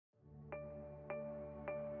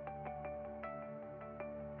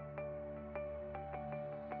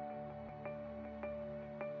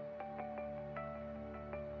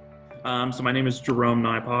So my name is Jerome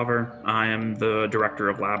Nypaver. I am the Director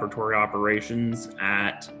of Laboratory Operations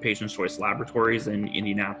at Patients Choice Laboratories in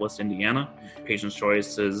Indianapolis, Indiana. Patients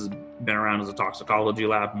Choice has been around as a toxicology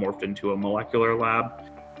lab, morphed into a molecular lab.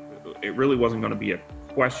 It really wasn't going to be a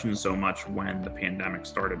question so much when the pandemic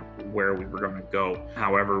started where we were going to go.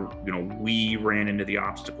 However, we ran into the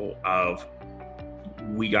obstacle of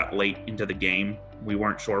we got late into the game. We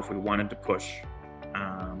weren't sure if we wanted to push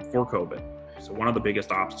for COVID. So one of the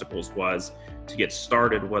biggest obstacles was to get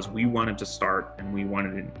started was we wanted to start and we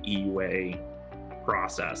wanted an EUA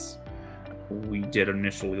process. We did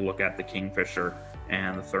initially look at the Kingfisher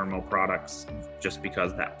and the Thermo products just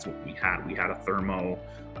because that's what we had. We had a Thermo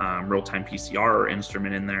real-time PCR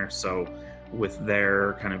instrument in there. So with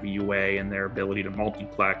their kind of EUA and their ability to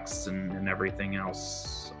multiplex and everything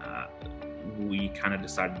else, we kind of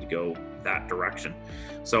decided to go that direction.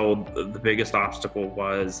 So the biggest obstacle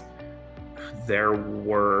was there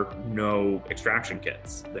were no extraction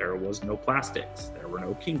kits. There was no plastics. There were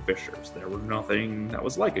no Kingfishers. There was nothing that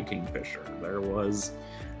was like a Kingfisher. There was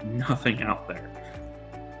nothing out there.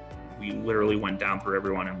 We literally went down through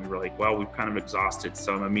everyone and we were like, well, we've kind of exhausted.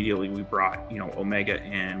 So immediately we brought, Omega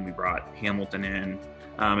in, we brought Hamilton in.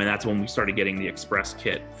 And that's when we started getting the express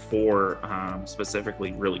kit for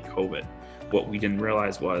specifically really COVID. What we didn't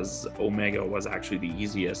realize was Omega was actually the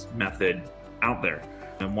easiest method out there.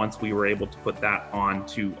 And once we were able to put that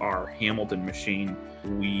onto our Hamilton machine,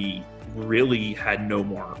 we really had no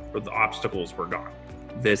more, the obstacles were gone.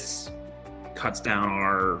 This cuts down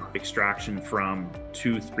our extraction from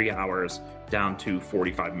 2-3 hours down to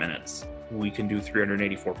 45 minutes. We can do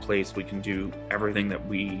 384 plates. We can do everything that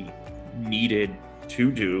we needed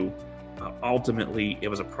to do. Ultimately, it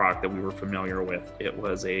was a product that we were familiar with. It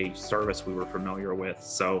was a service we were familiar with.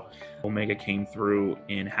 So Omega came through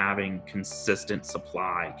in having consistent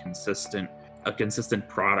supply, a consistent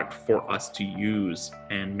product for us to use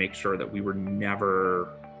and make sure that we were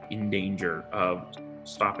never in danger of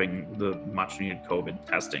stopping the much needed COVID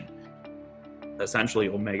testing. Essentially,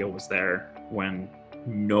 Omega was there when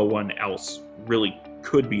no one else really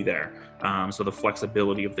could be there. So the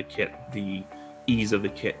flexibility of the kit, the ease of the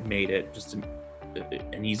kit made it just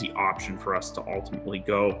an easy option for us to ultimately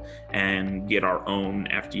go and get our own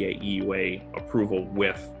FDA EUA approval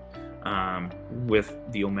with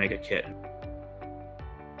the Omega kit.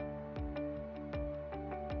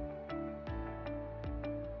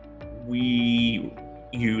 We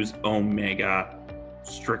use Omega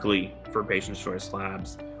strictly for Patients Choice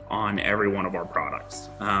Labs on every one of our products,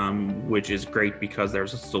 which is great because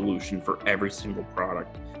there's a solution for every single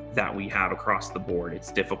product that we have across the board.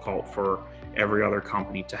 It's difficult for every other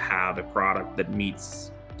company to have a product that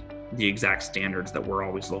meets the exact standards that we're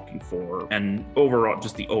always looking for. And overall,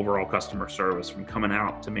 just the overall customer service from coming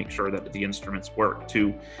out to make sure that the instruments work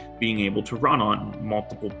to being able to run on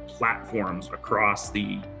multiple platforms across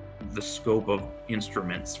the scope of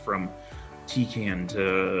instruments from TCAN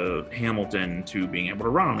to Hamilton to being able to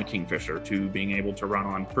run on a Kingfisher to being able to run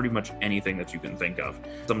on pretty much anything that you can think of.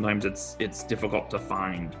 Sometimes it's difficult to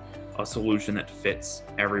find a solution that fits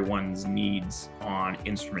everyone's needs on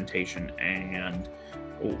instrumentation and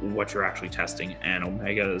what you're actually testing. And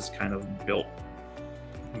Omega has kind of built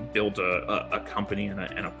a company and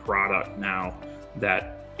a product now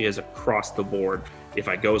that is across the board. If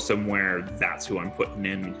I go somewhere, that's who I'm putting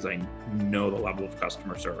in because I know the level of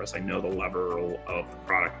customer service. I know the level of the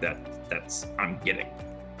product that's I'm getting.